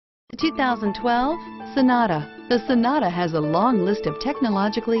2012 Sonata. The Sonata has a long list of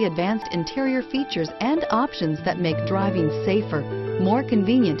technologically advanced interior features and options that make driving safer, more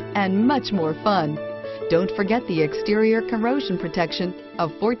convenient, and much more fun. Don't forget the exterior corrosion protection, a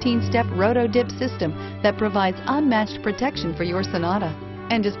 14-step roto-dip system that provides unmatched protection for your Sonata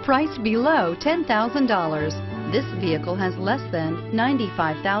and is priced below $10,000. This vehicle has less than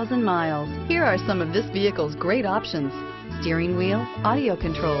 95,000 miles. Here are some of this vehicle's great options: steering wheel audio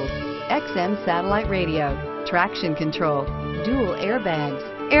controls, XM satellite radio, traction control, dual airbags,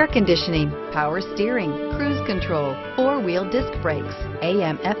 air conditioning, power steering, cruise control, four-wheel disc brakes,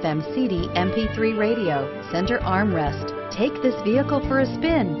 AM FM CD MP3 radio, center armrest. Take this vehicle for a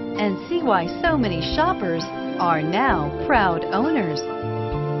spin and see why so many shoppers are now proud owners.